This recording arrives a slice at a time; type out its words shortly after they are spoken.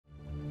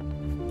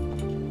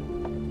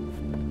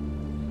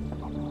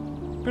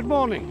Good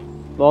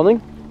morning.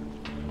 Morning.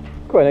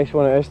 Quite a nice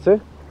one it is too.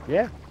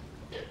 Yeah.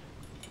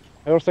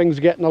 How are things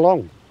getting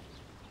along?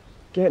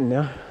 Getting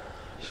there.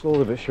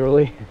 Slowly but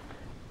surely. Do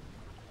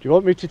you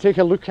want me to take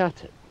a look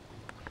at it?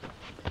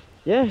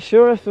 Yeah,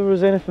 sure, if there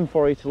was anything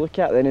for you to look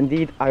at, then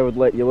indeed I would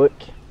let you look.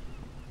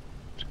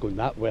 It's going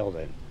that well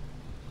then.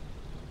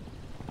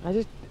 I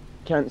just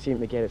can't seem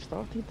to get it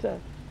started. So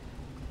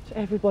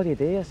every bloody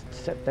day I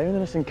sit down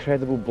and this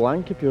incredible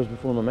blank appears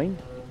before my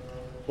mind.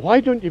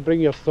 Why don't you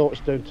bring your thoughts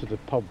down to the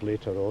pub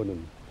later on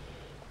and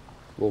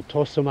we'll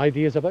toss some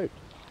ideas about?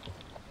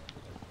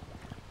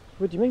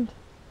 What do you mean?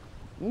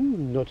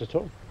 Not at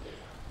all.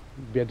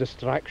 It'd be a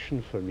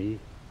distraction for me.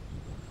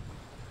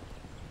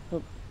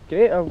 Well,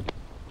 great, I'll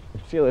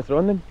see you later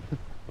on then.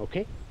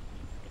 Okay.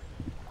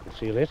 I'll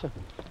see you later.